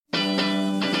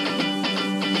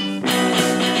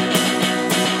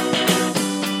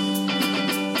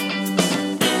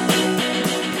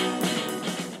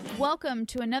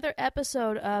welcome to another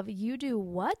episode of You Do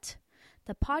What?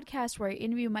 The podcast where I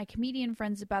interview my comedian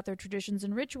friends about their traditions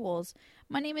and rituals.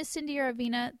 My name is Cindy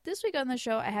Aravina. This week on the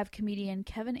show, I have comedian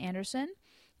Kevin Anderson.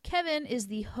 Kevin is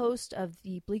the host of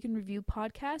the Bleak and Review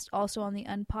podcast, also on the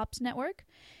Unpops Network.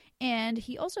 And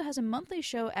he also has a monthly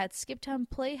show at Skiptown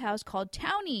Playhouse called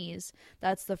Townies.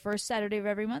 That's the first Saturday of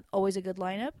every month. Always a good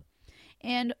lineup.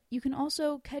 And you can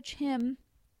also catch him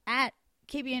at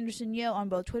KB Anderson Yo on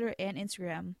both Twitter and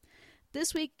Instagram.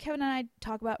 This week, Kevin and I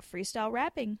talk about freestyle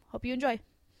rapping. Hope you enjoy.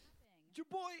 Your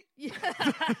boy.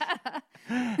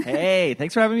 Hey,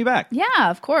 thanks for having me back. Yeah,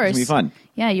 of course. It's gonna be fun.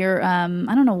 Yeah, you're, I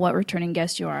don't know what returning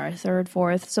guest you are, third,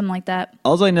 fourth, something like that.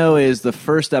 All I know is the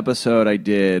first episode I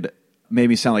did made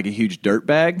me sound like a huge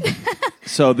dirtbag.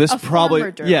 So this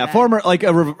probably, former, like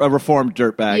a reformed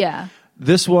dirtbag. Yeah.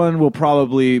 This one will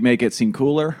probably make it seem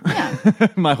cooler. Yeah.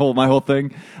 my whole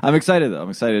thing. I'm excited though.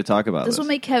 I'm excited to talk about this. This will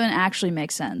make Kevin actually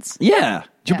make sense. Yeah.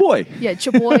 Chaboy. Yeah,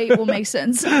 Chaboy will make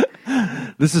sense.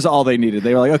 This is all they needed.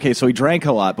 They were like, okay, so he drank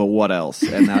a lot, but what else?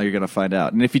 And now you're going to find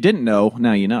out. And if you didn't know,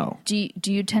 now you know. Do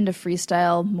you tend to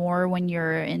freestyle more when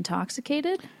you're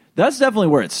intoxicated? That's definitely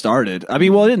where it started. I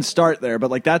mean, well, it didn't start there, but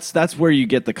like that's where you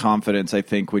get the confidence, I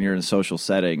think, when you're in a social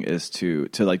setting is to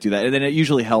like do that. And then it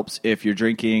usually helps if you're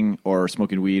drinking or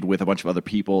smoking weed with a bunch of other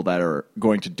people that are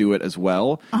going to do it as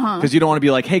well. Because you don't want to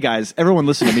be like, hey guys, everyone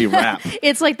listen to me rap.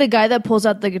 It's like the guy that pulls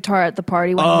out the guitar at the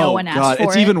party when no one asks for it.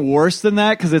 It's even worse than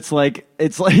that because it's like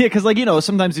because like, you know,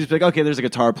 sometimes you just be like, okay, there's a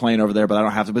guitar playing over there, but I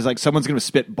don't have to. But it's like someone's going to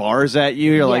spit bars at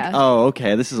you. You're like, oh,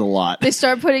 okay, this is a lot. They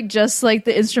start putting just like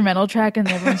the instrumental track and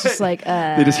everyone's just like,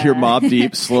 They just hear Mobb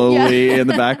Deep slowly in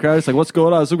the background. It's like, what's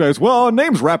going on? Some guys, well,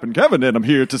 name's Rappin' Kevin, and I'm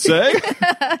here to say.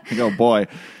 Like, oh, boy.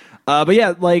 But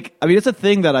yeah, like, I mean, it's a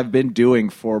thing that I've been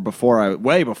doing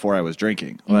way before I was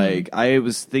drinking. Mm-hmm. Like, I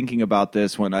was thinking about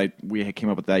this when we came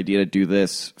up with the idea to do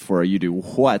this for a You Do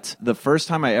What. The first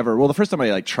time I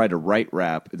like tried to write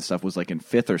rap and stuff was like in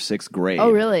 5th or 6th grade.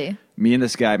 Oh, really? Me and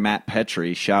this guy, Matt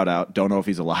Petrie, shout out, don't know if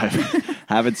he's alive.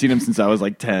 Haven't seen him since I was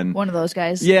like 10. One of those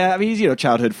guys. Yeah, I mean, he's,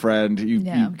 childhood friend.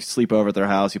 You sleep over at their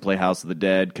house, you play House of the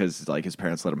Dead because like his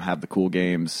parents let him have the cool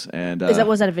games. And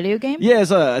was that a video game? Yeah,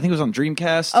 I think it was on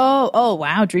Dreamcast. Oh,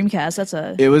 wow,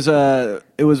 Dreamcast.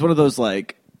 It was one of those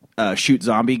like shoot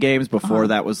zombie games before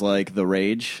that was like the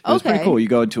rage. It was pretty cool. You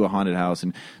go into a haunted house,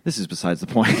 and this is besides the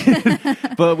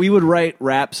point. But we would write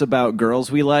raps about girls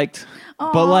we liked.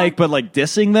 But like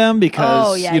dissing them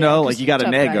because like you got to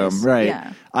nag them, right?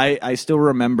 Yeah. I still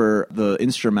remember the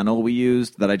instrumental we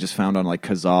used that I just found on like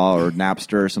Kazaa or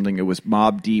Napster or something. It was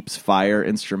Mobb Deep's "Fire"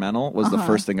 instrumental was the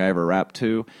first thing I ever rapped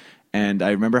to, and I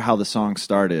remember how the song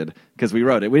started because we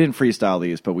wrote it. We didn't freestyle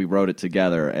these, but we wrote it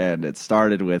together, and it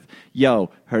started with, "Yo,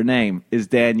 her name is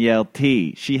Danielle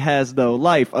T. She has no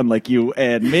life unlike you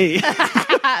and me."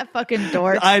 Fucking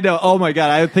dork. I know. Oh my god.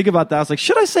 I think about that. I was like,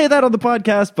 should I say that on the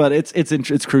podcast? But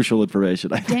it's crucial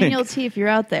information. I think. Danielle T, if you're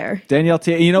out there. Danielle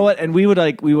T. You know what? And we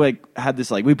had this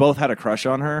like we both had a crush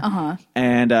on her.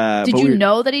 And did you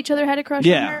know that each other had a crush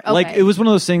on her? Okay. Like it was one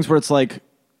of those things where it's like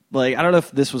I don't know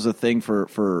if this was a thing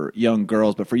for young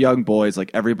girls, but for young boys,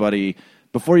 like everybody.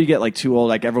 Before you get like too old,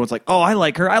 like everyone's like, "Oh, I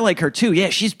like her too.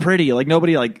 Yeah, she's pretty." Like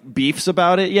nobody like beefs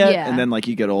about it yet. Yeah. And then like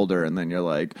you get older, and then you're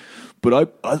like,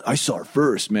 "But I saw her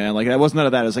first, man." Like that wasn't none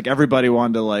of that. It was like everybody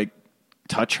wanted to like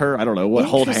touch her. I don't know what,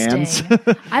 hold hands.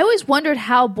 I always wondered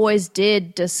how boys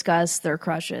did discuss their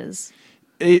crushes.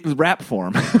 Rap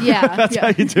form. Yeah. That's how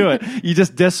you do it. You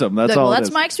just diss them. That's all. Well,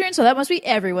 that's my experience, so that must be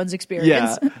everyone's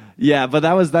experience. Yeah. But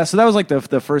that was that. So that was like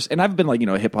the first, and I've been like,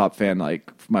 a hip hop fan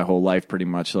like my whole life pretty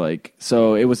much. Like,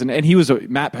 so it was, and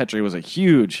Matt Petrie was a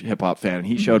huge hip hop fan.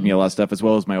 He showed me a lot of stuff as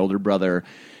well as my older brother.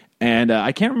 And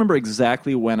I can't remember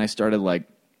exactly when I started, like,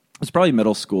 it was probably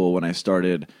middle school when I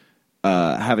started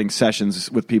having sessions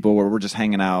with people where we're just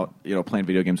hanging out, playing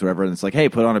video games, whatever. And it's like, hey,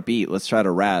 put on a beat. Let's try to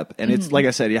rap. And it's like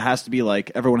I said, it has to be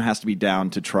like everyone has to be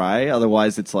down to try.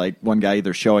 Otherwise, it's like one guy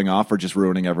either showing off or just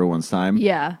ruining everyone's time.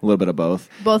 Yeah. A little bit of both.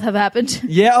 Both have happened.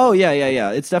 Yeah. Oh, yeah.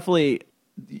 It's definitely.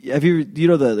 Have you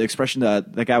know the expression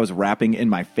that guy was rapping in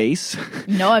my face?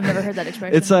 No, I've never heard that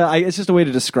expression. It's just a way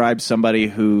to describe somebody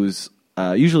who's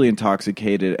usually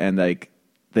intoxicated and like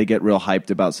they get real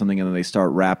hyped about something and then they start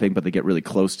rapping, but they get really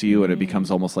close to you and it becomes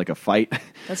almost like a fight.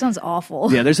 That sounds awful.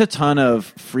 Yeah, there's a ton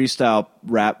of freestyle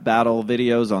rap battle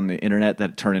videos on the internet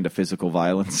that turn into physical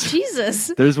violence.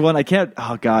 Jesus. There's one, if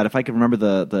I could remember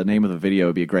the name of the video,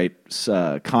 it'd be a great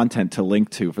content to link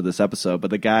to for this episode.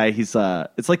 But the guy, it's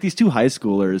like these two high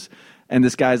schoolers And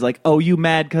this guy's like, oh, you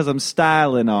mad because I'm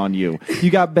styling on you.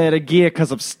 You got better gear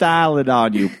because I'm styling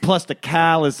on you. Plus the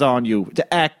cowl is on you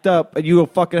to act up, and you'll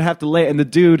fucking have to lay. And the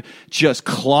dude just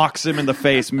clocks him in the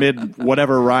face mid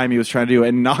whatever rhyme he was trying to do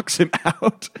and knocks him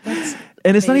out.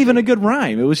 And it's not even a good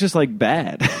rime. It was just like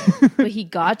bad. But he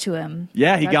got to him.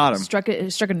 Yeah, he got him. Struck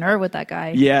a nerve with that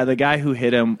guy. Yeah, the guy who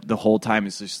hit him the whole time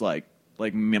is just like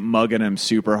mugging him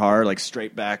super hard, like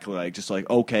straight back, like just like,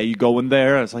 okay, you going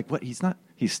there? I was like, what?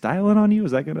 He's styling on you?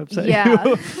 Is that going to upset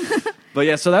you? But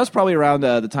yeah, so that was probably around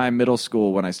the time middle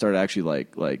school when I started actually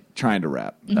like trying to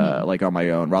rap, like on my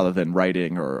own, rather than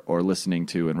writing or listening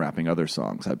to and rapping other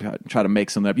songs. I'd try to make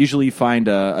something up. Usually you find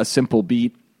a simple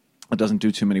beat. It doesn't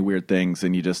do too many weird things,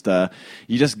 and you just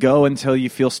go until you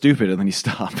feel stupid, and then you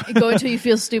stop. Go until you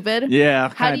feel stupid. Yeah.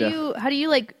 How do you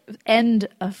like end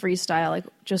a freestyle? Like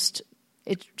just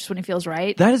when it feels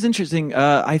right. That is interesting.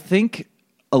 I think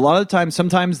a lot of the time,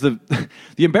 sometimes the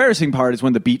embarrassing part is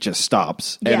when the beat just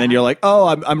stops, and then you're like, oh,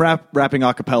 I'm rapping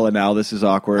a cappella now. This is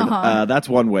awkward. That's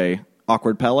one way.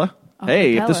 Awkward Pella.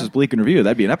 Hey, if this was Bleak in Review,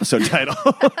 that'd be an episode title.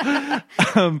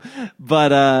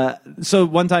 So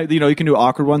one time, you can do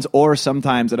awkward ones, or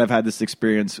sometimes, and I've had this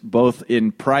experience both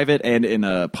in private and in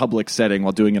a public setting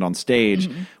while doing it on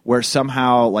stage, where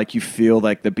somehow like you feel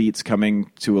like the beat's coming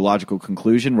to a logical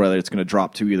conclusion, whether it's going to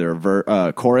drop to either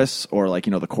a chorus or like,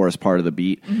 the chorus part of the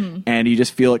beat, and you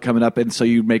just feel it coming up, and so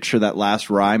you make sure that last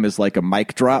rhyme is like a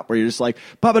mic drop where you're just like,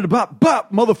 bop,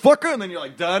 motherfucker, and then you're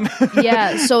like done.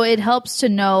 Yeah, so it helps to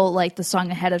know like the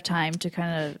song ahead of time to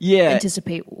kind of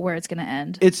anticipate where it's going to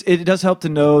end. It does help to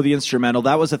know the instrumental.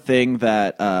 That was a thing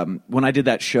that when I did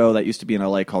that show that used to be in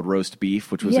LA called Roast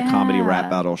Beef, which was a comedy rap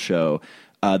battle show,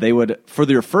 they would, for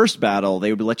their first battle,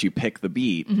 they would let you pick the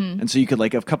beat. And so you could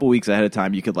like a couple weeks ahead of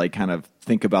time, you could like kind of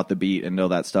think about the beat and know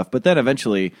that stuff. But then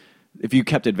eventually, if you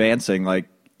kept advancing, like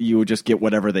you would just get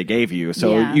whatever they gave you.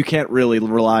 So you can't really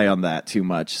rely on that too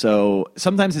much. So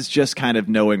sometimes it's just kind of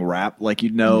knowing rap. Like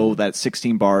that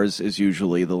 16 bars is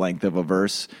usually the length of a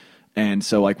verse. And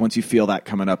so like once you feel that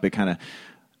coming up, it kind of,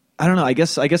 I don't know, I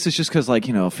guess it's just because like,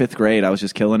 fifth grade, I was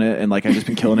just killing it. And like I've just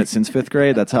been killing it since fifth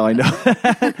grade. That's how I know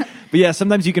that. But yeah,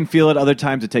 sometimes you can feel it. Other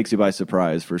times it takes you by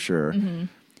surprise for sure.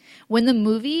 When the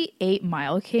movie 8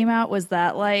 Mile came out, was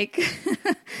that like...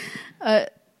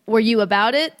 Were you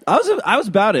about it? I was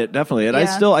about it, definitely. And I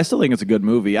still think it's a good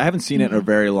movie. I haven't seen it in a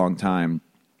very long time.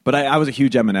 But I was a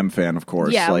huge Eminem fan, of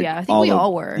course. Yeah, I think we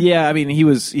all were. Yeah, I mean, he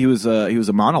was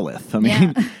a monolith. I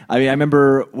mean, I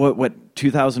remember what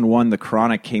 2001, The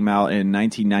Chronic came out in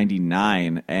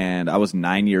 1999, and I was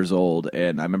 9 years old,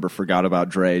 and I remember Forgot About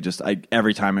Dre.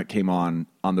 Every time it came on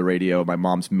the radio, my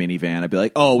mom's minivan, I'd be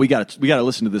like, "Oh, we got to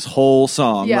listen to this whole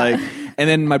song." Yeah. And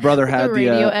then my brother had the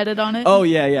radio edit on it. Oh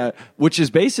yeah, which is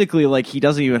basically like he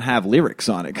doesn't even have lyrics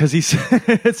on it because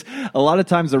it's a lot of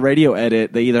times the radio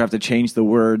edit they either have to change the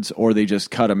words or they just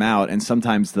cut them out, and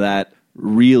sometimes that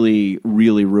really,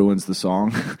 really ruins the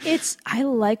song. I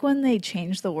like when they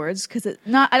change the words because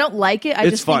I don't like it. I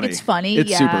just think it's funny.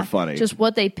 It's super funny. Just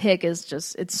what they pick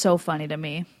is it's so funny to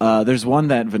me. There's one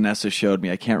that Vanessa showed me.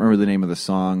 I can't remember the name of the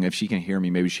song. If she can hear me,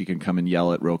 maybe she can come and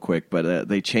yell it real quick. But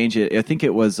they change it. I think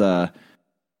it was.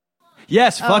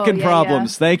 Yes, fucking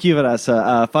problems. Yeah. Thank you,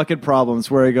 Vanessa. Fucking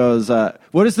problems. Where he goes.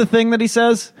 What is the thing that he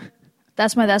says?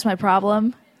 That's my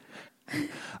problem.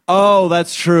 Oh,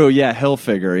 that's true. Yeah,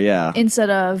 Hilfiger. Yeah. Instead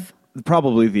of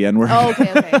probably the N-word. Oh,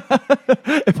 okay.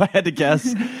 If I had to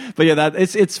guess, but yeah,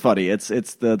 it's funny. It's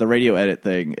the radio edit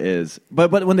thing is,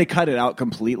 but when they cut it out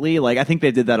completely, like I think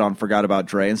they did that on Forgot About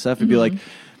Dre and stuff. It'd be like.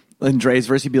 In Dre's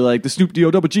verse, he'd be like, the Snoop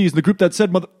D-O-double-G's and the group that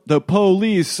said the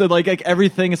police. And like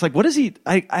everything. It's like, what is he?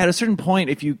 At a certain point,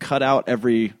 if you cut out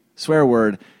every swear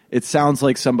word, it sounds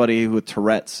like somebody with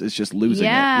Tourette's is just losing it.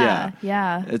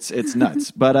 Yeah. It's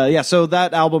nuts. But so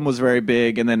that album was very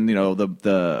big. And then,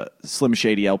 the Slim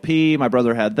Shady LP, my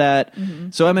brother had that.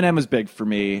 So Eminem was big for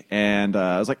me. And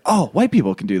I was like, oh, white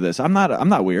people can do this. I'm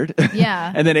not weird.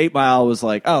 Yeah. And then 8 Mile was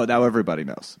like, oh, now everybody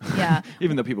knows. Yeah.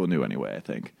 Even though people knew anyway, I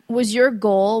think. Was your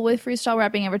goal with freestyle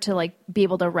rapping ever to like be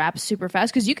able to rap super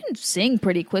fast? Because you can sing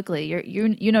pretty quickly.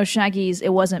 Shaggy's It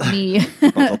Wasn't Me.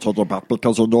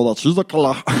 Because you know that she's a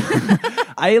killer.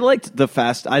 I liked the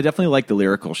fast. I definitely like the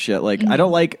lyrical shit. Like I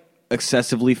don't like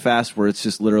excessively fast where it's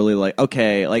just literally like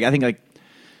okay. Like I think I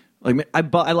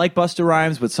like Busta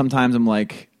Rhymes, but sometimes I'm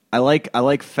like I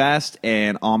like fast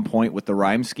and on point with the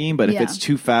rhyme scheme. But if it's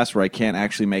too fast where I can't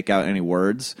actually make out any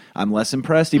words, I'm less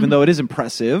impressed. Even though it is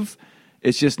impressive,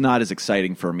 it's just not as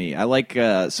exciting for me. I like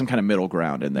some kind of middle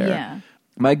ground in there. Yeah.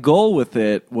 My goal with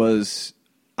it was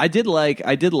I did like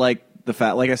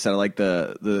like I said, I like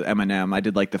the Eminem. I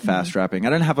did like the fast rapping. I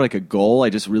didn't have like a goal. I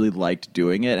just really liked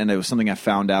doing it, and it was something I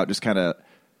found out just kind of.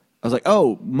 I was like,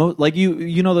 oh, like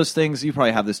you know those things, you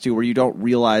probably have this too, where you don't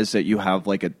realize that you have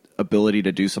like a ability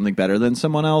to do something better than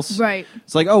someone else. Right.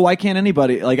 It's like, oh, why can't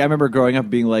anybody? Like, I remember growing up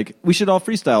being like, we should all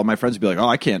freestyle. My friends would be like, oh,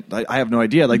 I can't. I have no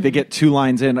idea. Like, they get 2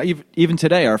 lines in. Even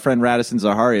today, our friend Radisson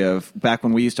Zaharia, back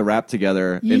when we used to rap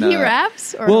together. He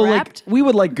raps or Like, rapped? we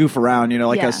would like goof around, you know,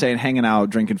 like I was saying, hanging out,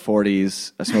 drinking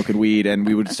 40s, smoking weed, and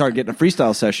we would start getting a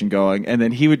freestyle session going. And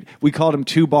then we called him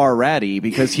 2-Bar Ratty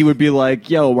because he would be like,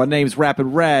 yo, my name's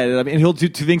Rappin' Red. And he'll do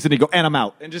 2 things and he'd go, and I'm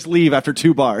out, and just leave after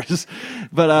 2 bars.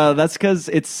 But that's because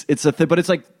it's a thing. But it's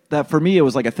like, that for me, it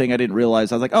was like a thing I didn't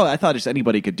realize. I was like, oh, I thought just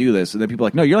anybody could do this. And then people are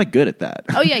like, no, you're like good at that.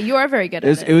 Oh, yeah, you are very good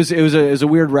at it. It was a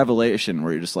weird revelation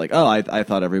where you're just like, oh, I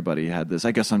thought everybody had this.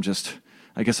 I guess I'm just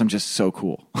so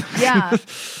cool. Yeah.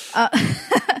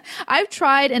 I've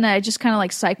tried, and I just kind of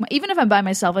like even if I'm by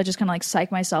myself, I just kind of like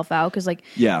psych myself out because like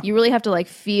you really have to like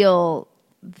feel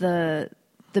the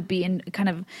beat and kind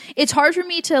of. It's hard for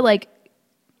me to like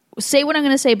say what I'm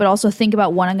going to say, but also think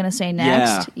about what I'm going to say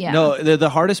next. Yeah. No, the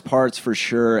hardest parts for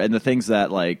sure, and the things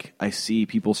that like I see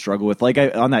people struggle with, like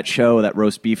on that show, that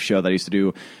roast beef show that I used to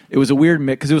do, it was a weird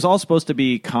mix because it was all supposed to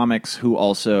be comics who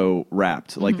also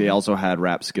rapped, like they also had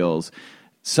rap skills.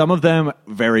 Some of them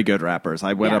very good rappers.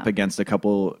 I went up against a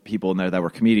couple people in there that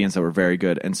were comedians that were very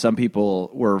good, and some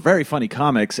people were very funny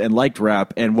comics and liked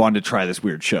rap and wanted to try this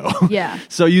weird show. Yeah.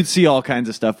 So you'd see all kinds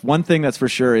of stuff. One thing that's for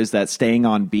sure is that staying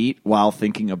on beat while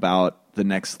thinking about the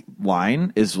next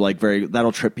line is like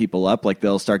that'll trip people up. Like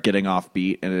they'll start getting off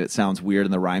beat and it sounds weird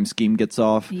and the rhyme scheme gets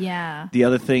off. Yeah. The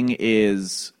other thing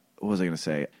is, what was I going to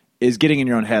say? Is getting in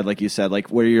your own head, like you said, like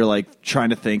where you're like trying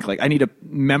to think, like I need to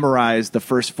memorize the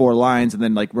first 4 lines and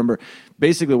then like remember.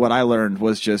 Basically, what I learned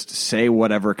was just say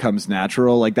whatever comes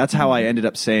natural. Like that's how I ended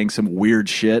up saying some weird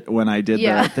shit when I did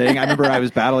that thing. I remember I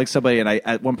was battling somebody, and I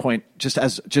at one point just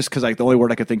because the only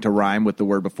word I could think to rhyme with the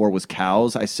word before was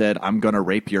cows, I said I'm gonna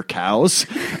rape your cows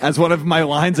as one of my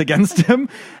lines against him.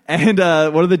 And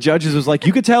one of the judges was like,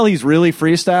 you could tell he's really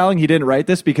freestyling. He didn't write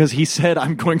this because he said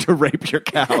I'm going to rape your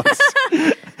cows.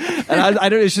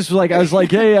 And it's just like I was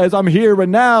like, hey, as I'm here, but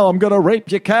now I'm gonna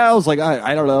rape your cows. Like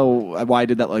I don't know why I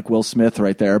did that, like Will Smith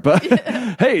right there, but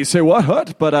hey, say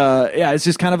what? But yeah, it's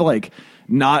just kind of like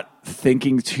not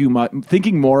thinking too much,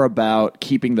 thinking more about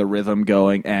keeping the rhythm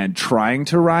going and trying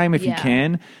to rhyme if you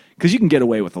can, because you can get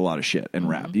away with a lot of shit in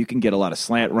rap. You can get a lot of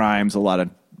slant rhymes,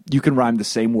 you can rhyme the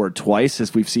same word twice,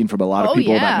 as we've seen from a lot of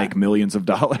people that make millions of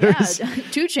dollars. Yeah,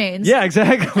 2 Chainz. Yeah,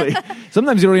 exactly.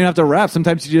 Sometimes you don't even have to rap.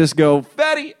 Sometimes you just go,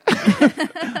 fatty.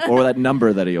 Or that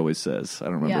number that he always says. I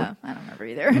don't remember. Yeah, I don't remember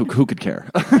either. Who could care?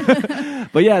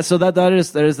 But yeah, so that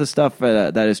is the stuff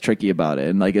that is tricky about it.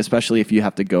 And like, especially if you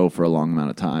have to go for a long amount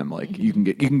of time, like you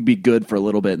can be good for a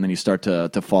little bit and then you start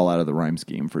to fall out of the rhyme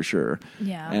scheme for sure.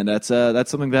 Yeah. And that's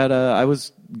something that I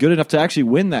was good enough to actually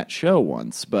win that show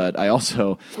once, but I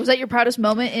also... Was that your proudest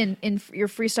moment in your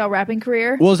freestyle rapping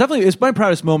career? Well, it's my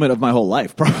proudest moment of my whole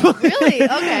life, probably. Really?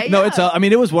 Okay. No,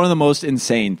 it was one of the most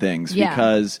insane things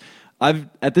because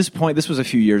at this point, this was a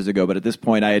few years ago, but at this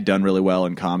point I had done really well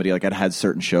in comedy. Like I'd had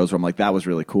certain shows where I'm like, that was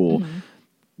really cool. Mm-hmm.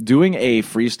 Doing a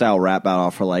freestyle rap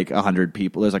battle for like 100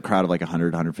 people, there's a crowd of like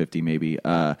 100, 150 maybe,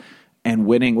 and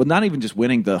winning, well, not even just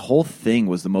winning, the whole thing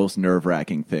was the most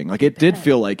nerve-wracking thing. Like, it did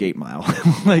feel like 8 Mile.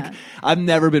 I've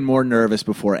never been more nervous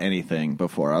before anything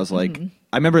before. I was like,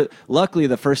 I remember, luckily,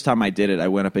 the first time I did it, I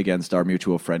went up against our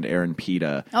mutual friend, Aaron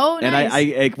Pita. Oh, nice.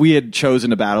 And we had chosen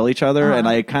to battle each other, and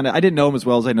I didn't know him as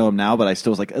well as I know him now, but I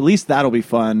still was like, at least that'll be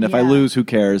fun. If I lose, who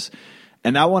cares?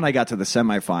 And that one, I got to the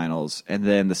semifinals, and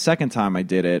then the second time I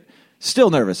did it, still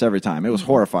nervous every time. It was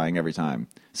horrifying every time.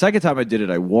 Second time I did it,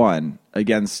 I won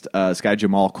against this guy,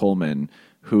 Jamal Coleman,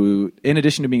 who, in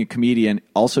addition to being a comedian,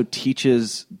 also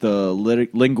teaches the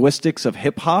linguistics of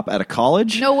hip-hop at a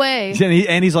college. No way.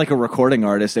 And he's like a recording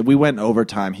artist. And we went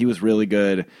overtime. He was really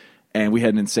good. And we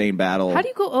had an insane battle. How do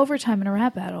you go overtime in a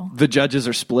rap battle? The judges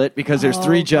are split because there's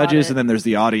 3 judges and then there's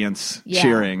the audience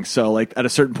cheering. So like at a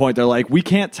certain point, they're like, we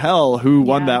can't tell who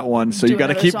won that one. So you got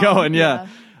to keep going. Yeah.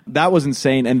 That was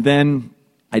insane. And then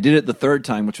I did it the third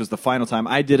time, which was the final time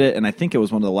I did it, and I think it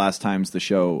was one of the last times the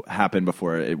show happened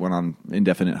before it went on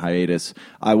indefinite hiatus.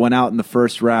 I went out in the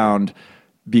first round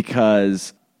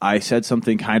because I said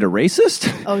something kind of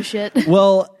racist. Oh, shit.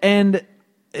 Well, and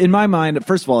in my mind,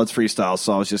 first of all, it's freestyle,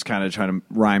 so I was just kind of trying to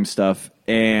rhyme stuff.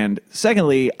 And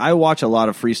secondly, I watch a lot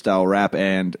of freestyle rap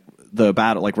and the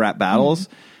battle, like rap battles,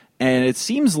 and it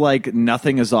seems like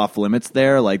nothing is off limits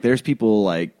there. Like there's people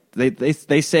like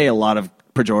they say a lot of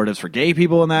pejoratives for gay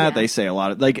people in that. Yeah. They say a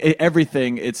lot of like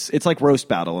everything. It's like roast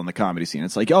battle in the comedy scene.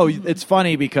 It's like, it's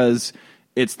funny because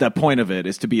it's the point of it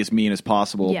is to be as mean as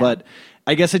possible. Yeah. But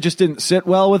I guess it just didn't sit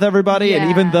well with everybody. Yeah. And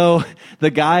even though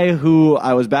the guy who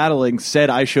I was battling said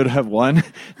I should have won,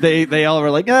 they all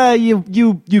were like,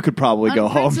 you could probably go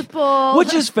home.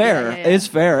 Which is fair. Yeah. It's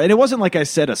fair. And it wasn't like I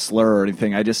said a slur or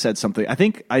anything. I just said something. I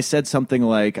think I said something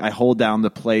like, I hold down the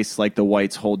place like the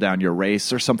whites hold down your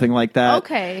race or something like that.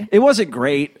 Okay. It wasn't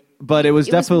great, but it was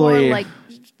definitely... was more like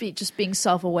just being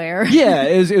self-aware. Yeah,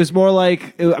 it was more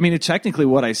like, I mean, technically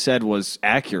what I said was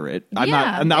accurate.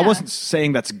 I wasn't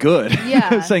saying that's good. Yeah.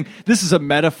 I was saying this is a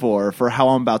metaphor for how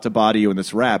I'm about to body you in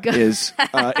this rap is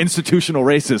institutional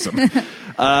racism.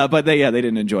 But they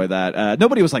didn't enjoy that.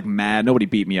 Nobody was like mad. Nobody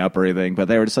beat me up or anything, but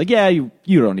they were just like, yeah, you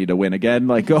don't need to win again.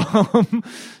 Like, go home.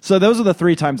 So those are the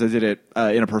 3 times I did it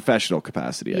in a professional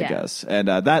capacity, I guess. And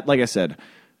that, like I said,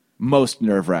 most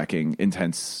nerve-wracking,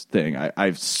 intense thing.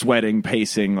 I'm sweating,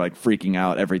 pacing, like freaking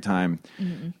out every time.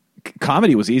 Mm-hmm.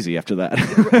 Comedy was easy after that.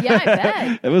 Yeah, I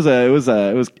bet. It was.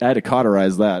 I had to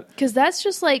cauterize that because that's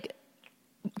just like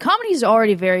comedy is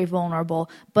already very vulnerable,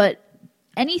 but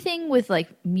anything with like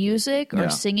music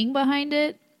or singing behind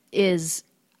it is,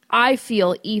 I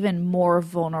feel, even more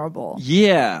vulnerable.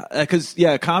 Yeah, because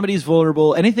comedy's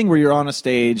vulnerable. Anything where you're on a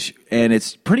stage and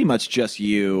it's pretty much just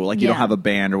you, like you don't have a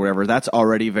band or whatever, that's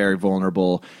already very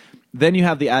vulnerable. Then you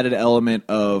have the added element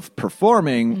of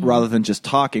performing rather than just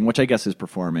talking, which I guess is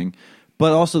performing,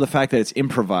 but also the fact that it's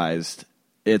improvised.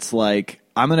 It's like,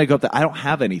 I'm going to go up there. I don't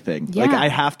have anything. Yeah. Like, I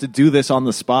have to do this on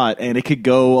the spot, and it could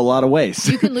go a lot of ways.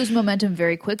 You can lose momentum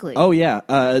very quickly. Oh, yeah.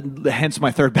 Hence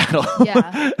my third battle.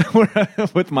 Yeah.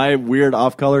 With my weird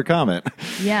off-color comment.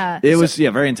 Yeah. It was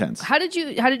very intense. How did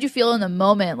you feel in the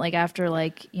moment, like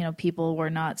after people were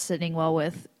not sitting well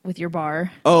with your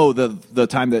bar? Oh, the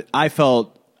time that I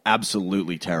felt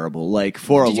absolutely terrible, like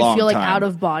for a long time. Did you feel like out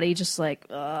of body, just like,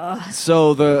 ugh?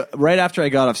 So right after I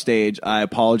got off stage, I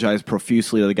apologized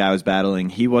profusely to the guy I was battling.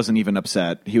 He wasn't even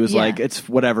upset. He was like, it's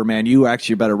whatever, man. You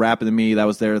actually better rapping than me. That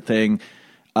was their thing.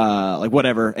 Like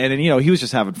whatever. And then, he was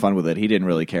just having fun with it. He didn't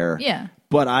really care. Yeah.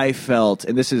 But I felt,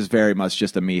 and this is very much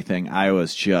just a me thing, I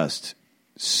was just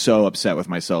so upset with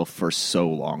myself for so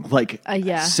long, like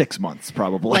 6 months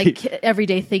probably, like every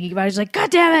day thinking about it. He's like,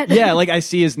 God damn it. Yeah, like I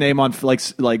see his name on I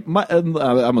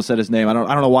almost said his name. I don't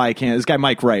know why I can't. This guy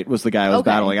Mike Wright was the guy I was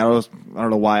battling. I don't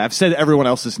know why I've said everyone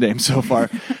else's name so far.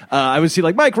 I would see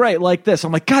like Mike Wright like this.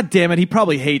 I'm like, God damn it, he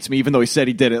probably hates me even though he said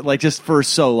he did it, like just for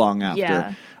so long after.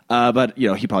 Yeah. But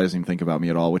he probably doesn't even think about me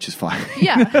at all, which is fine.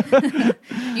 Yeah.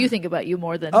 You think about you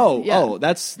more than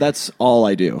that's all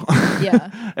I do.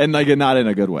 Yeah. And like not in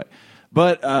a good way.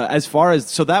 But as far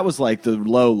as that was like the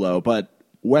low, but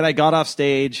when I got off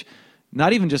stage,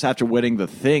 not even just after winning the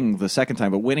thing the second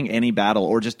time, but winning any battle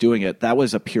or just doing it, that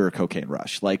was a pure cocaine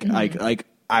rush. Like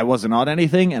I wasn't on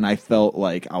anything and I felt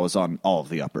like I was on all of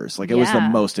the uppers. Like it was the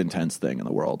most intense thing in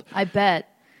the world. I bet.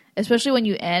 Especially when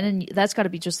you end, and that's got to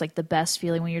be just like the best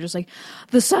feeling when you're just like,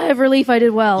 the sigh of relief, I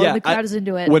did well, and the crowd is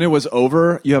into it. When it was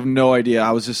over, you have no idea.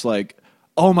 I was just like,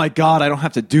 oh my God, I don't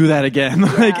have to do that again.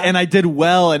 Yeah. And I did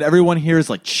well, and everyone here is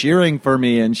like cheering for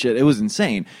me and shit. It was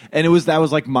insane. And that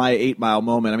was like my 8 Mile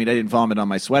moment. I mean, I didn't vomit on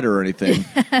my sweater or anything.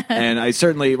 And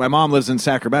my mom lives in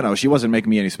Sacramento. She wasn't making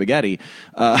me any spaghetti.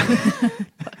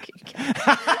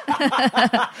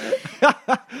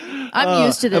 I'm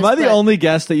used to this. Am I the only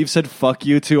guest that you've said fuck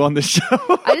you to on the show?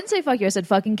 I didn't say fuck you. I said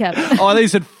fucking Kevin. Oh, I thought you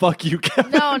said fuck you,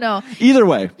 Kevin. No. Either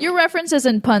way. Your references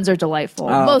and puns are delightful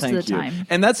most of the time.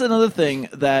 And that's another thing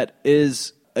that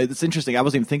is it's interesting. I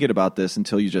wasn't even thinking about this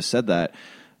until you just said that.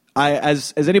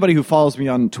 As anybody who follows me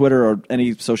on Twitter or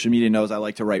any social media knows, I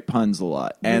like to write puns a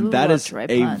lot. And that is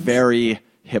a very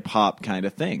hip-hop kind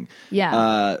of thing.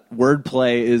 Yeah.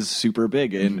 Wordplay is super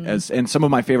big. And and some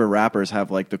of my favorite rappers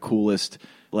have like the coolest,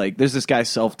 like there's this guy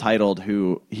Self-Titled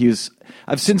who he's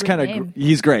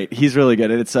great. He's really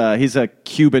good. And it's he's a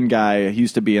Cuban guy. He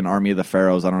used to be in Army of the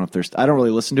Pharaohs. I don't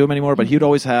really listen to him anymore, but he would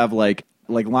always have like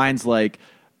lines like,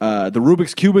 the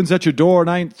Rubik's Cuban's at your door and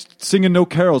I ain't singing no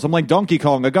carols. I'm like Donkey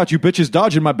Kong. I got you bitches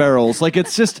dodging my barrels. Like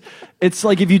it's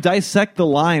like if you dissect the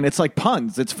line, it's like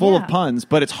puns. It's full of puns,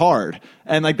 but it's hard.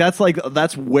 And that's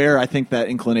where I think that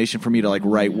inclination for me to like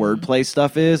write wordplay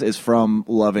stuff is from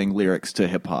loving lyrics to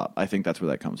hip hop. I think that's where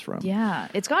that comes from. Yeah,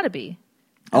 it's got to be.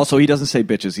 Also, he doesn't say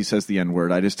bitches. He says the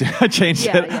N-word. I changed it.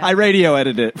 Yeah. I radio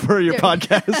edit it for your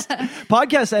podcast.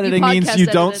 Podcast editing means you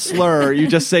don't slur. You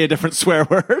just say a different swear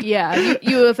word. Yeah,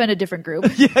 you offend a different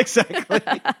group. Yeah, exactly.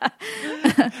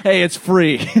 Hey, it's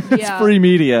free. It's free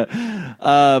media.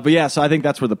 But yeah, so I think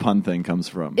that's where the pun thing comes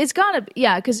from. It's gotta be,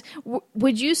 yeah, because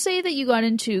would you say that you got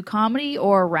into comedy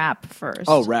or rap first?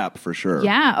 Oh, rap for sure.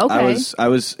 Yeah, okay. I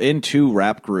was in 2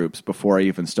 rap groups before I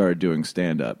even started doing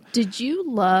stand-up. Did you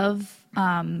love,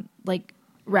 like,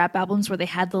 rap albums where they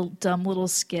had the dumb little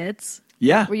skits?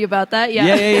 Yeah. Were you about that?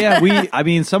 Yeah. Yeah. I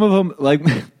mean, some of them, like,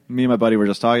 me and my buddy were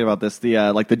just talking about this,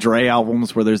 like the Dre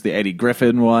albums where there's the Eddie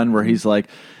Griffin one where he's like,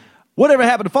 whatever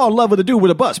happened to fall in love with a dude with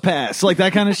a bus pass? Like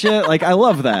that kind of shit. Like, I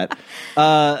love that.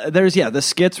 The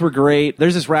skits were great.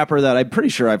 There's this rapper that I'm pretty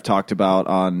sure I've talked about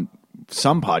on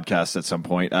some podcasts at some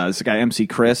point. This guy, MC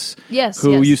Chris,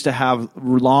 who used to have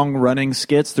long-running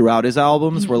skits throughout his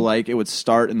albums where, like, it would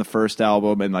start in the first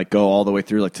album and, like, go all the way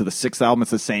through, like, to the 6th album.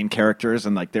 It's the same characters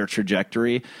and, like, their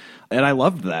trajectory. And I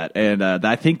loved that. And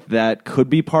I think that could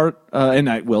be part...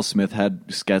 and Will Smith had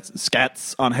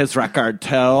scats on his record,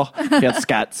 too. He had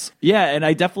scats. Yeah, and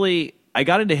I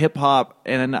got into hip-hop,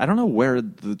 and I don't know where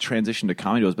the transition to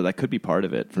comedy was, but that could be part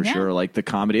of it, for sure. Like, the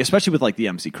comedy, especially with, like, the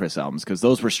MC Chris albums, because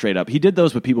those were straight up... He did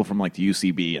those with people from, like, the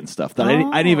UCB and stuff that I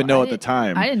didn't even know at the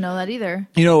time. I didn't know that either.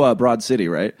 You know Broad City,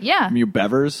 right? Yeah.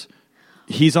 Bevers?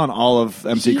 He's on all of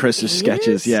MC Chris's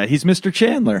sketches. Yeah, he's Mr.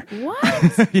 Chandler.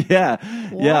 What? Yeah.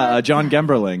 John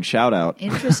Gemberling, shout out.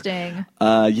 Interesting.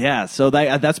 So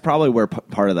that's probably where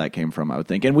part of that came from, I would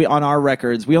think. And we on our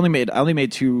records, I only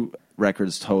made 2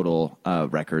 records total.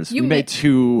 We made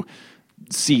 2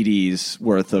 CDs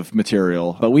worth of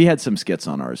material, but we had some skits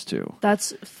on ours too.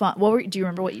 That's fun. Do you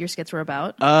remember what your skits were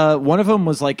about? One of them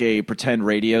was like a pretend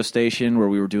radio station where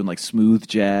we were doing like smooth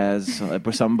jazz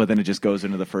or something, but then it just goes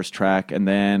into the first track. And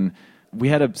then we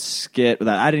had a skit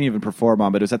that I didn't even perform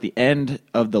on, but it was at the end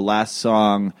of the last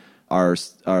song.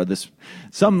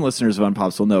 Some listeners of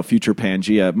Unpops will know Future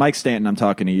Pangea. Mike Stanton, I'm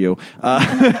talking to you.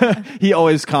 He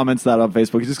always comments that on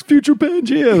Facebook. He's just, Future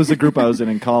Pangea. It was a group I was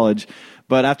in college.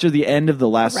 But after the end of the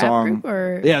last song...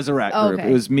 Group yeah, it was a rap group. Okay.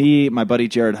 It was me, my buddy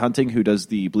Jared Hunting, who does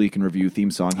the Bleak and Review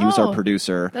theme song. He was our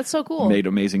producer. That's so cool. Made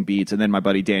amazing beats. And then my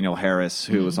buddy Daniel Harris,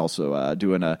 who was also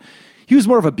doing he was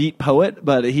more of a beat poet,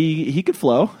 but he could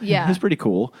flow. Yeah. He was pretty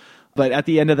cool. But at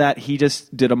the end of that, he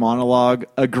just did a monologue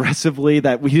aggressively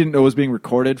that we didn't know was being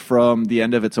recorded from the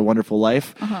end of It's a Wonderful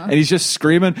Life. And he's just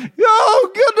screaming, "Yo,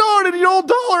 good on the old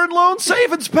dollar and loan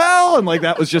savings, pal!" And like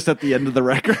that was just at the end of the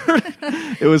record.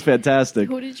 It was fantastic.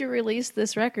 Who did you release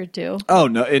this record to? Oh,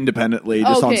 no, independently,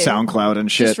 just on SoundCloud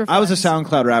and shit. I was a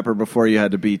SoundCloud rapper before you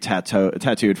had to be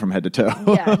tattooed from head to toe.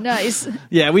 Yeah, nice.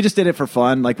 Yeah, we just did it for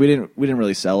fun. Like we didn't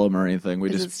really sell them or anything.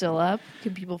 Is it still up?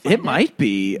 Can people find it? It might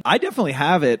be. I definitely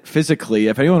have it physically.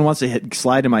 If anyone wants to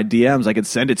slide in my DMs, I could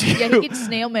send it to you. Yeah, he could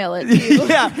snail mail it to you.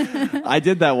 Yeah, I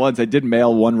did that once. I did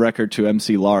mail one record to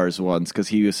MC Lars once because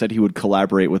he said he would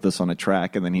collaborate with us on a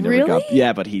track, and then he never got.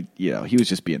 Yeah, but he was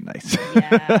just being nice.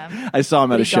 Yeah. I saw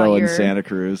him at a show in Santa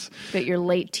Cruz. Got your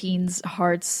late teens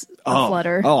hearts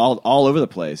aflutter. All over the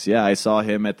place. Yeah, I saw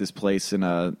him at this place in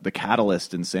the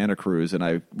Catalyst in Santa Cruz, and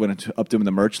I went up to him in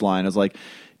the merch line. I was like,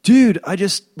 "Dude, I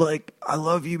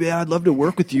love you, man. I'd love to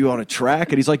work with you on a track."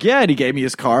 And he's like, "Yeah." And he gave me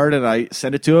his card, and I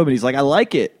sent it to him, and he's like, "I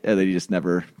like it." And then he just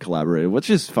never collaborated, which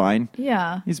is fine.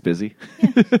 Yeah. He's busy.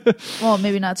 Yeah. Well,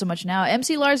 maybe not so much now.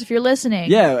 MC Lars, if you're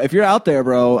listening. Yeah, if you're out there,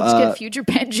 bro. Let's get Future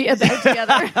Pangea back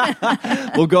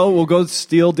together. We'll go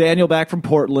steal Daniel back from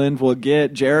Portland. We'll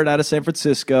get Jared out of San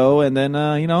Francisco, and then,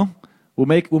 we'll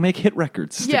make hit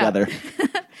records together.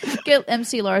 Get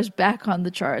MC Lars back on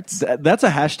the charts. That's a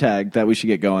hashtag that we should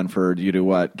get going for you to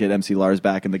what? Get MC Lars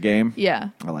back in the game? Yeah.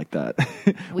 I like that.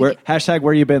 Hashtag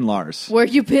where you been, Lars? Where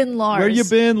you been, Lars? Where you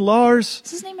been, Lars?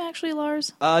 Is his name actually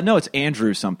Lars? No, it's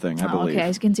Andrew something, I believe. Okay,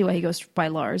 I can see why he goes by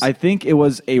Lars. I think it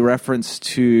was a reference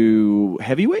to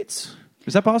heavyweights.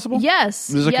 Is that possible? Yes.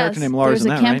 There's a character named Lars in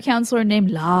that, right? There's a camp counselor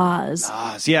named Lars.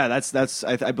 Yeah, that's.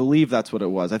 I believe that's what it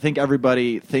was. I think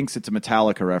everybody thinks it's a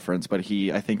Metallica reference, but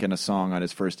I think in a song on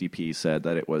his first EP said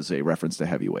that it was a reference to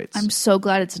heavyweights. I'm so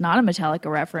glad it's not a Metallica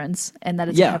reference and that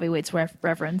it's a heavyweights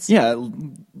reference. Yeah.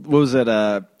 What was it?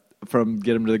 From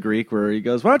Get Him to the Greek, where he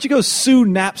goes, "Why don't you go sue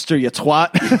Napster, you twat?"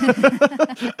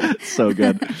 So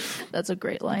good. That's a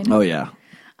great line. Oh yeah.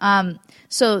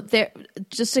 So there,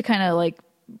 just to kind of like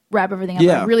wrap everything up,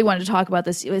 I really wanted to talk about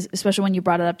this, especially when you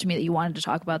brought it up to me that you wanted to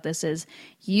talk about this, is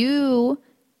you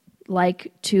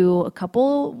like to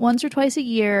once or twice a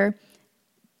year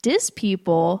diss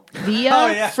people via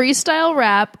freestyle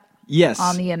rap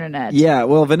on the internet. Yeah,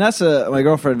 well, Vanessa, my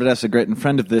girlfriend Vanessa, great and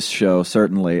friend of this show,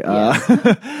 certainly.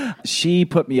 She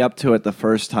put me up to it the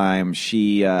first time.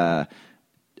 She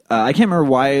I can't remember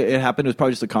why it happened. It was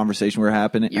probably just a conversation we were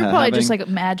having. You're probably just like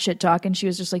mad shit talking. She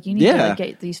was just like, you need to like,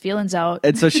 get these feelings out.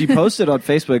 And so she posted on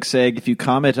Facebook saying, if you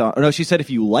comment on, or no, she said, if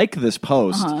you like this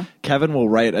post, Kevin will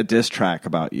write a diss track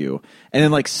about you. And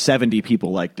then like 70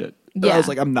 people liked it. Yeah. I was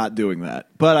like, I'm not doing that.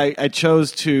 But I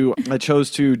chose to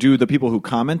do the people who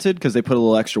commented because they put a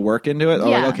little extra work into it. I was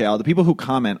like, okay, the people who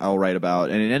comment I'll write about.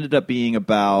 And it ended up being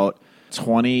about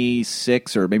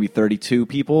 26 or maybe 32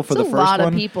 people for the first one. It's a lot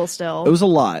of people still. It was a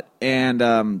lot. And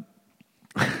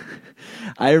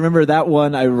I remember that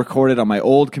one I recorded on my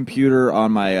old computer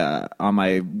on my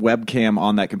webcam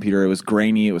on that computer. It was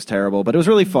grainy. It was terrible, but it was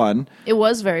really fun. It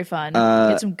was very fun.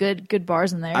 Get some good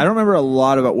bars in there. I don't remember a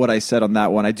lot about what I said on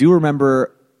that one. I do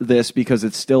remember this because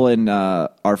it's still in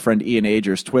our friend Ian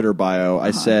Ager's Twitter bio. I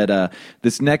said,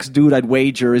 this next dude I'd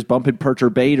wager is bumping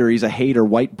Perturbator. He's a hater.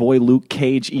 White boy Luke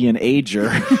Cage, Ian Ager.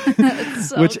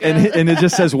 So and it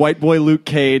just says white boy Luke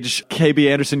Cage, KB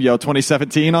Anderson,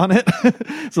 2017 on it.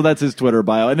 So that's his Twitter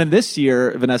bio. And then this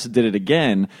year, Vanessa did it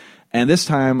again. And this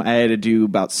time I had to do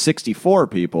about 64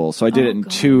 people. So I did it in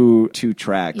two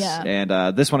tracks. Yeah.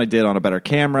 And this one I did on a better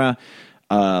camera.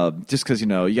 Just because, you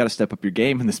got to step up your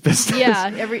game in this business.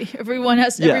 Yeah, every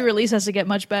release has to get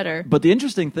much better. But the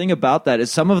interesting thing about that is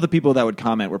some of the people that would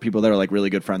comment were people that are like really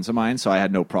good friends of mine, so I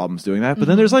had no problems doing that. But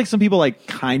then there's like some people like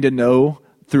kind of know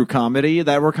through comedy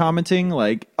that were commenting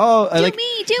like, oh, do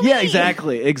me. Yeah,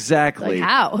 exactly. Like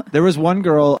how? There was one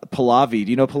girl, Pallavi.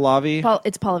 Do you know Pallavi?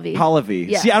 It's Pallavi. Pallavi.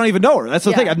 Yeah. See, I don't even know her. That's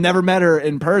the thing. I've never met her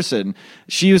in person.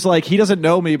 She was like, he doesn't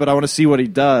know me, but I want to see what he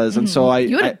does. And so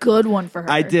you had a good one for her.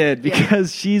 I did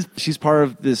because she's part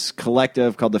of this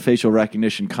collective called the Facial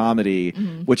Recognition Comedy,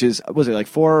 which was it like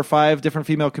 4 or 5 different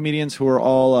female comedians who are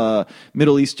all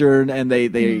Middle Eastern, and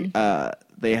they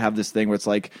have this thing where it's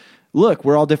like, look,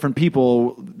 we're all different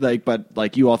people,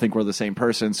 but you all think we're the same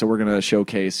person, so we're going to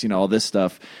showcase, all this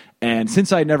stuff. And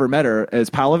since I never met her, it's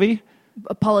Pallavi?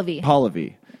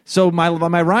 Pallavi. So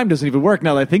my rhyme doesn't even work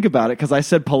now that I think about it, because I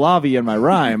said Pallavi in my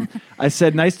rhyme. I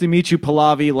said, nice to meet you,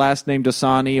 Pallavi, last name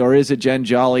Dasani, or is it Jen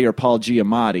Jolly or Paul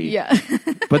Giamatti? Yeah.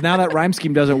 But now that rhyme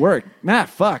scheme doesn't work.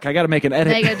 Fuck, I got to make an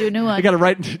edit. Now you got to do a new one. I got to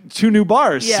write 2 new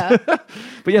bars. Yeah.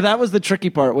 But yeah, that was the tricky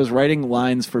part, was writing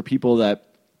lines for people that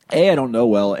A, I don't know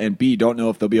well, and B, don't know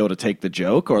if they'll be able to take the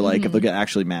joke or if they'll get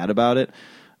actually mad about it.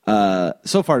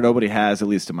 So far, nobody has, at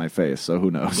least in my face, so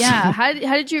who knows? Yeah. How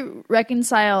did you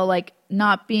reconcile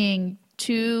not being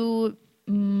too,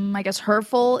 I guess,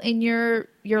 hurtful in your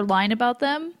line about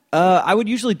them? I would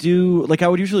usually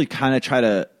kind of try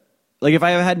to, if I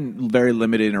had very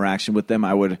limited interaction with them,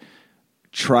 I would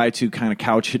try to kind of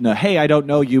couch it in hey, I don't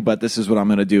know you, but this is what I'm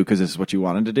going to do because this is what you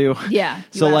wanted to do. Yeah.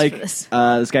 So this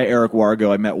guy, Eric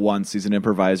Wargo, I met once. He's an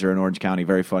improviser in Orange County.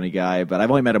 Very funny guy, but I've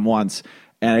only met him once.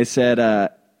 And I said,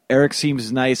 Eric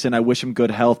seems nice and I wish him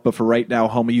good health, but for right now,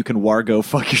 homie, you can Wargo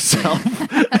fuck yourself.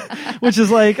 Which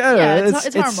is I don't know.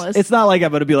 It's harmless. It's not like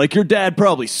I'm going to be like, your dad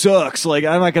probably sucks. I'm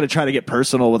not going to try to get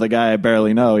personal with a guy I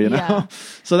barely know, you know? Yeah.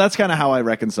 So that's kind of how I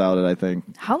reconciled it, I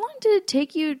think. How long did it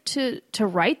take you to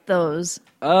write those?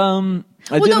 No,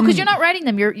 because you're not writing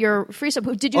them. You're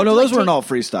freestyle. Did you? Oh no, those weren't all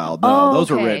freestyle. No, those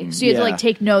were written. So you had to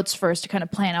take notes first to kind of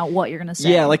plan out what you're going to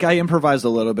say. Yeah, I improvised a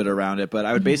little bit around it, but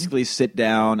I would basically sit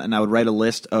down and I would write a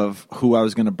list of who I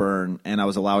was going to burn, and I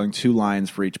was allowing 2 lines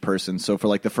for each person. So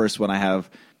for the first one, I have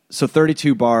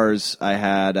 32 bars. I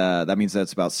had that means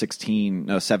that's about 17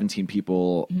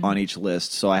 people on each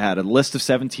list. So I had a list of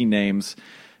 17 names.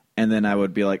 And then I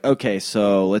would be like, okay,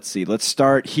 so let's see. Let's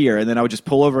start here. And then I would just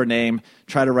pull over a name,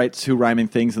 try to write 2 rhyming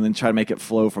things, and then try to make it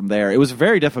flow from there. It was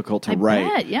very difficult to write.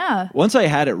 Bet, yeah. Once I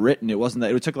had it written, it wasn't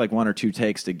that. It took 1 or 2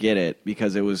 takes to get it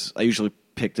because I usually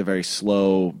picked a very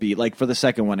slow beat. For the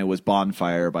second one, it was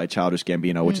Bonfire by Childish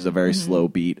Gambino, which is a very slow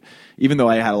beat. Even though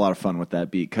I had a lot of fun with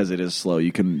that beat because it is slow,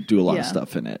 you can do a lot of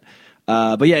stuff in it.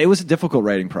 But yeah, it was a difficult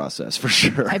writing process for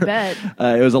sure. I bet.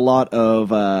 It was a lot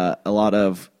of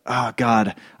oh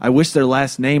God, I wish their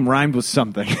last name rhymed with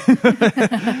something.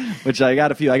 Which I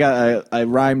got a few. I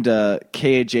rhymed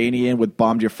K.A.Janian with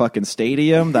bombed your fucking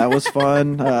stadium. That was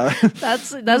fun.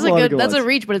 That's a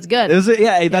reach, but it's good.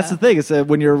 That's the thing. It's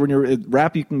when you're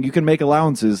rap, you can make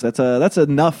allowances. That's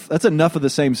enough of the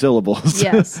same syllables.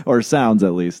 Yes. Or sounds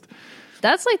at least.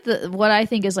 That's what I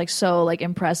think is so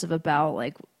impressive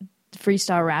about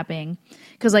freestyle rapping,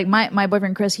 because my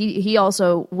boyfriend Chris, he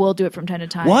also will do it from time to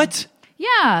time. What?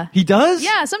 Yeah. He does?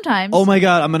 Yeah, sometimes. Oh my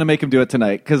God, I'm going to make him do it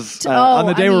tonight because on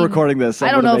the day we're recording this,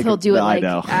 I don't know if he'll do it I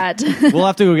know. We'll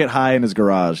have to go get high in his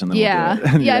garage and then we'll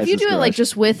do it. Yeah, if you do it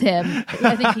just with him,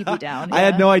 I think he'd be down. Yeah. I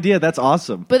had no idea. That's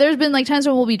awesome. But there's been times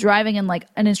when we'll be driving and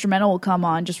an instrumental will come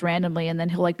on just randomly and then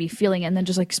he'll be feeling it and then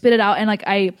just spit it out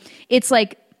and it's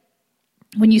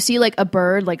when you see like a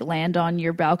bird like land on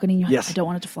your balcony, you're Yes. like, I don't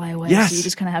want it to fly away. Yes. So you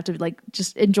just kind of have to like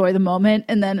just enjoy the moment,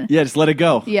 and then just let it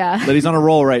go. Yeah. But he's on a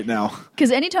roll right now.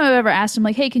 Because anytime I've ever asked him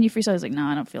like, hey, can you freestyle? He's like, no,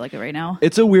 I don't feel like it right now.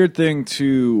 It's a weird thing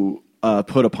to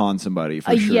put upon somebody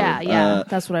for sure. Yeah,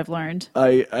 that's what I've learned.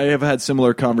 I have had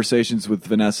similar conversations with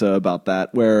Vanessa about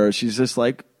that, where she's just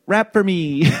like, rap for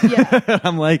me. Yeah.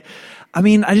 I'm like, I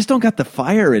mean, I just don't got the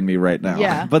fire in me right now.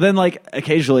 Yeah. But then like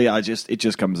occasionally it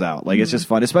just comes out. Like it's just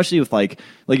fun, especially with like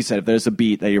you said, if there's a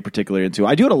beat that you're particularly into.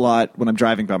 I do it a lot when I'm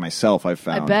driving by myself, I've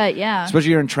found. I bet, yeah. Especially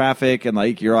you're in traffic and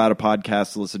like you're out of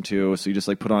podcasts to listen to, so you just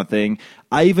like put on a thing.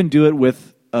 I even do it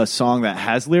with a song that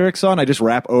has lyrics on. I just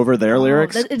rap over their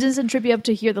lyrics. It doesn't trip you up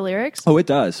to hear the lyrics? Oh, it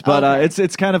does, but Okay.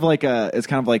 it's kind of like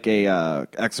a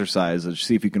exercise to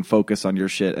see if you can focus on your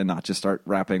shit and not just start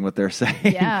rapping what they're saying.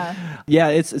 Yeah. Yeah,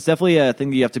 it's definitely a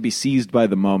thing that you have to be seized by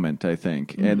the moment, I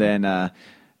think, and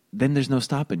then there's no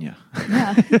stopping you.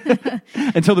 Yeah.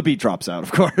 Until the beat drops out,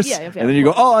 of course. Yeah, and then you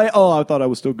go, I thought I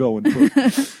was still going.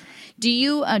 Do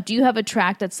you have a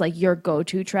track that's like your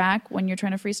go-to track when you're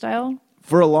trying to freestyle?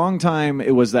 For a long time,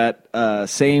 it was that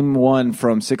same one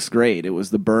from 6th grade. It was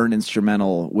the Burn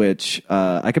instrumental, which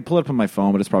I could pull it up on my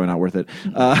phone, but it's probably not worth it.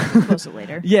 Post it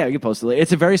later. Yeah, you can post it later.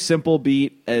 It's a very simple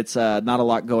beat. It's not a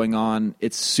lot going on.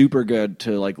 It's super good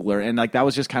to like learn. And like that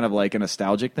was just kind of like a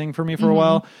nostalgic thing for me for a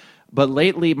while. But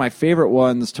lately, my favorite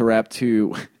ones to rap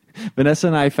to, Vanessa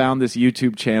and I found this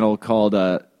YouTube channel called,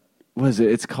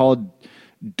 It's called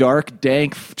Dark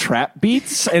Dank Trap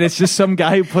Beats, and it's just some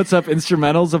guy who puts up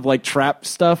instrumentals of like trap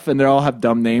stuff, and they all have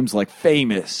dumb names like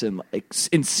Famous and like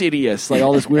Insidious, like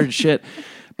all this weird shit.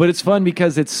 But it's fun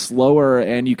because it's slower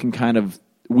and you can kind of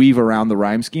weave around the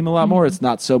rhyme scheme a lot more. It's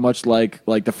not so much like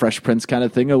the Fresh Prince kind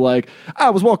of thing of like, I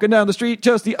was walking down the street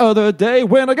just the other day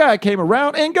when a guy came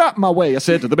around and got my way. I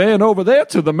said to the man over there,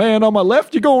 to the man on my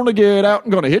left, you're going to get out.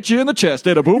 I'm going to hit you in the chest.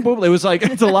 And a boom, boom. It was like,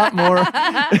 it's a lot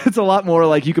more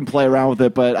like you can play around with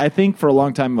it. But I think for a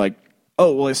long time, like,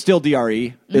 it's still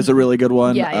DRE is a really good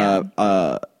one.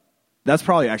 Yeah. That's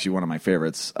probably actually one of my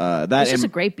favorites. That It's just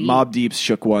and a great beat. Mobb Deep's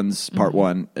Shook Ones Part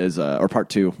 1 is or Part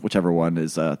 2, whichever one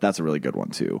is that's a really good one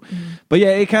too. But yeah,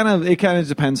 it kind of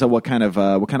depends on what kind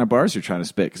of bars you're trying to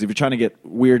spit, because if you're trying to get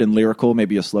weird and lyrical,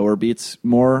 maybe a slower beat's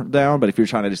more down, but if you're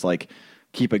trying to just like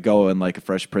keep it going like a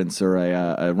Fresh Prince or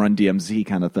a Run DMC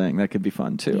kind of thing, that could be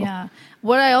fun too. Yeah.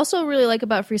 What I also really like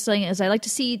about freestyling is I like to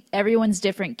see everyone's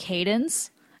different cadence.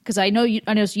 Because I know you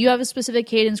have a specific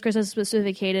cadence. Chris has a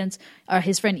specific cadence.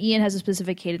 His friend Ian has a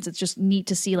specific cadence. It's just neat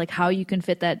to see like how you can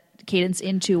fit that cadence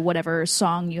into whatever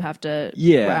song you have to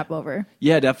rap over.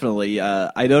 Yeah, definitely.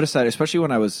 I noticed that especially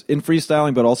when I was in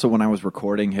freestyling, but also when I was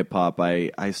recording hip hop.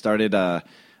 I started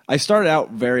out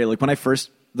very like when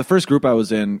the first group I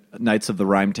was in, Knights of the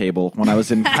Rhyme Table, when I was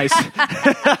in high school.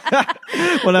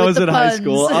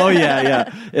 Oh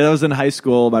yeah. I was in high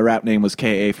school. My rap name was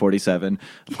KA47,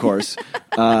 of course.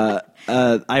 I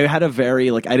had a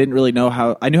very like I didn't really know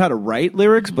how I knew how to write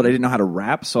lyrics, but I didn't know how to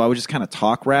rap, so I would just kind of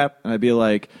talk rap, and I'd be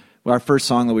like, our first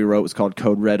song that we wrote was called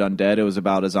Code Red Undead. It was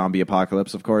about a zombie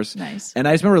apocalypse, of course. Nice. And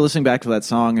I just remember listening back to that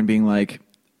song and being like,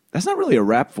 that's not really a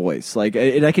rap voice. Like,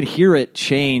 and I could hear it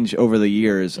change over the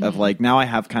years of like, now I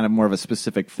have kind of more of a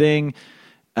specific thing.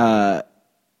 I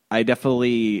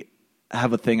definitely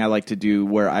have a thing I like to do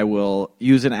where I will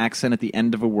use an accent at the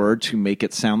end of a word to make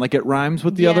it sound like it rhymes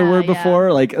with the other word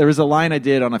before. Like, there was a line I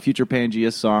did on a future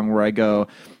Pangea song where I go,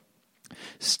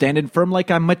 standing firm like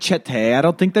I'm machete. I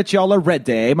don't think that y'all are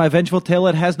ready. My vengeful tail,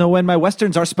 it has no end. My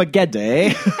westerns are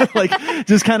spaghetti. Like,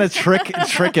 just kind of trick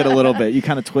it a little bit. You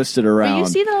kind of twist it around. But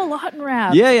you see that a lot in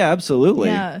rap. Yeah, absolutely.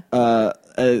 Yeah.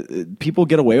 People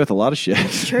get away with a lot of shit.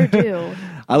 Sure do.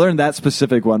 I learned that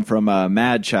specific one from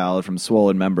Mad Child from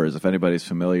Swollen Members. If anybody's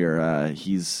familiar,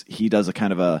 he does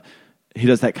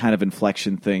that kind of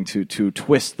inflection thing to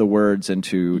twist the words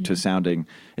into sounding.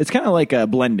 It's kind of like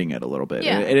blending it a little bit.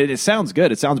 Yeah. It sounds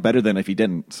good. It sounds better than if he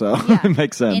didn't. So it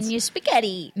makes sense. And your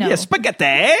spaghetti. No. Yeah,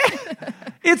 spaghetti.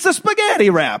 It's a spaghetti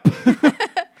rap.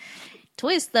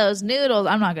 Twist those noodles.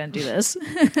 I'm not going to do this.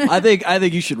 I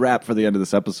think you should rap for the end of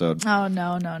this episode. Oh,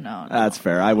 no. That's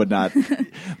fair. I would not.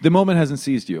 The moment hasn't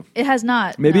seized you. It has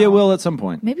not. Maybe it will at some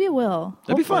point. Maybe it will.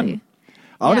 That'd be fun.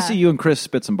 I want to see you and Chris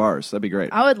spit some bars. That'd be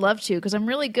great. I would love to, because I'm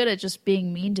really good at just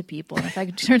being mean to people. And if I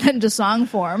could turn that into song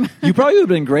form. You probably would have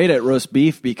been great at roast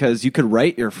beef because you could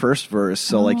write your first verse.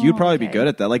 So you'd probably be good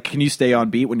at that. Like, can you stay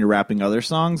on beat when you're rapping other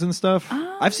songs and stuff?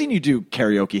 I've seen you do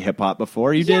karaoke hip hop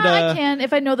before. You did. I can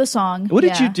if I know the song. What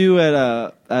did you do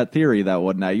at Theory that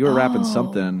one night? You were rapping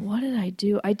something. What did I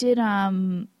do? I did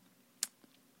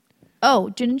Oh,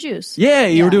 Gin and Juice. Yeah,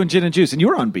 you were doing Gin and Juice, and you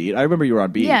were on beat. I remember you were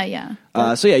on beat. Yeah.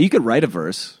 So yeah, you could write a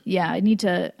verse. Yeah, I need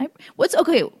to. What's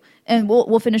okay? And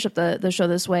we'll finish up the show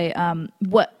this way.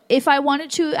 What if I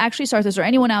wanted to actually start this, or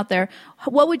anyone out there?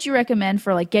 What would you recommend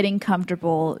for like getting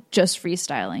comfortable just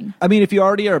freestyling? I mean, if you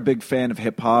already are a big fan of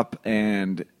hip hop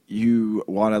and you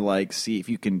want to like see if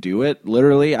you can do it,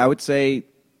 literally, I would say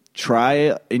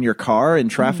try in your car in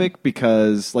traffic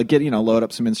because like load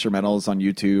up some instrumentals on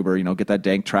YouTube or get that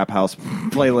dank trap house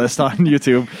playlist on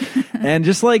YouTube and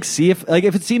just like see if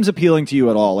it seems appealing to you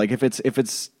at all. Like if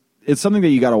it's something that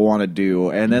you got to want to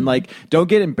do. And then, like, don't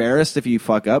get embarrassed if you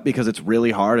fuck up because it's really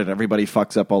hard and everybody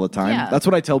fucks up all the time. Yeah. That's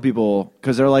what I tell people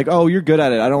because they're like, oh, you're good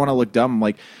at it. I don't want to look dumb. I'm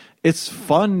like, it's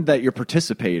fun that you're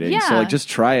participating. Yeah. So, like, just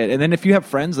try it. And then if you have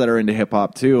friends that are into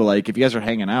hip-hop, too, like, if you guys are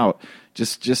hanging out,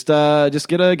 just get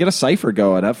a cipher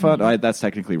going. Have fun. That's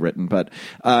technically written. But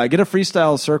get a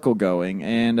freestyle circle going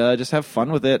and just have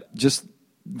fun with it. Just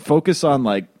focus on,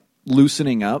 like,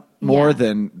 loosening up more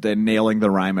than nailing the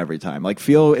rhyme every time. Like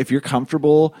feel if you're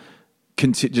comfortable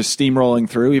just steamrolling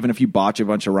through, even if you botch a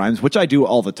bunch of rhymes, which I do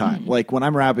all the time. Like when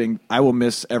I'm rapping, I will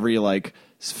miss every like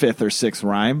fifth or sixth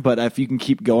rhyme, but if you can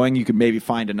keep going, you can maybe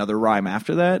find another rhyme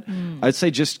after that. I'd say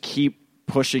just keep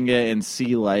pushing it and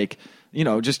see like,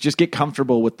 just get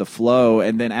comfortable with the flow.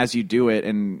 And then as you do it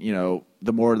and,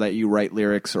 the more that you write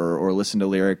lyrics or listen to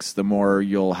lyrics, the more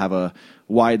you'll have a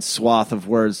wide swath of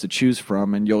words to choose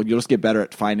from, and you'll just get better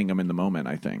at finding them in the moment,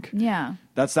 I think. Yeah.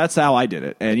 That's how I did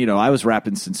it. And, I was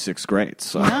rapping since 6th grade.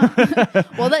 So. Yeah.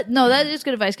 Well, that is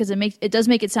good advice because it does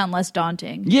make it sound less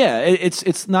daunting. Yeah.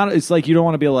 It's like you don't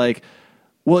want to be like,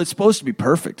 well, it's supposed to be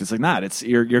perfect. It's like, not. It's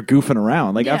you're goofing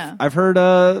around. Like I've heard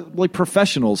like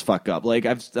professionals fuck up. Like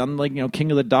I've done like King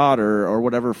of the Dot or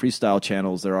whatever freestyle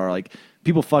channels there are. Like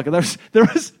people fuck up. There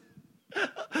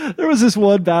was this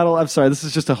one battle. I'm sorry, this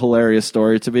is just a hilarious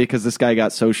story to me because this guy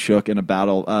got so shook in a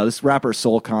battle. This rapper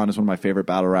Soulcon is one of my favorite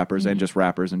battle rappers and just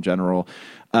rappers in general.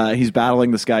 He's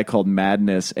battling this guy called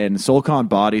Madness, and Soulcon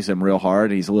bodies him real hard.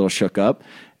 And he's a little shook up.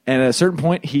 And at a certain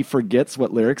point, he forgets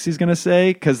what lyrics he's going to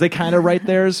say because they kind of write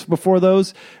theirs before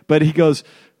those. But he goes,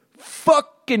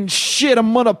 "Fucking shit,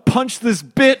 I'm going to punch this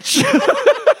bitch."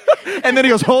 And then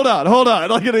he goes, hold on.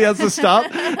 Like, and he has to stop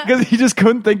because he just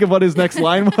couldn't think of what his next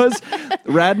line was.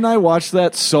 Rad and I watched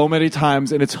that so many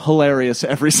times, and it's hilarious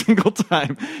every single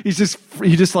time. You just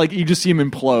see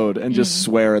him implode and just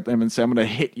swear at them and say, "I'm going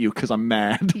to hit you because I'm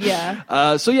mad."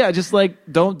 Yeah. So yeah, just like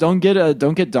don't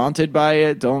get daunted by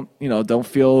it. Don't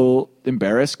feel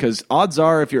embarrassed because odds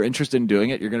are, if you're interested in doing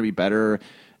it, you're going to be better.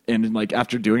 And like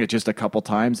after doing it just a couple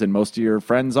times than most of your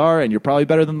friends are, and you're probably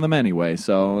better than them anyway.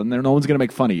 So, and no one's going to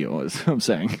make fun of you, is what I'm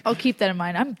saying. I'll keep that in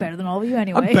mind. I'm better than all of you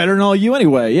anyway. I'm better than all of you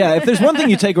anyway. Yeah, if there's one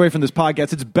thing you take away from this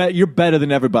podcast, it's you're better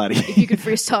than everybody. If you can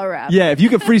freestyle rap. Yeah, if you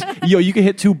can you can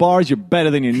hit 2 bars, you're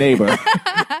better than your neighbor.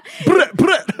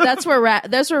 That's where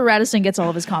Radisson gets all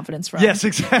of his confidence from. Yes,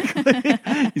 exactly.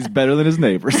 He's better than his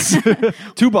neighbors.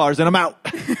 2 bars and I'm out.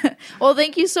 Well,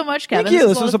 thank you so much, Kevin. Thank you.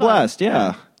 This was a blast.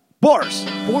 Yeah. Bars.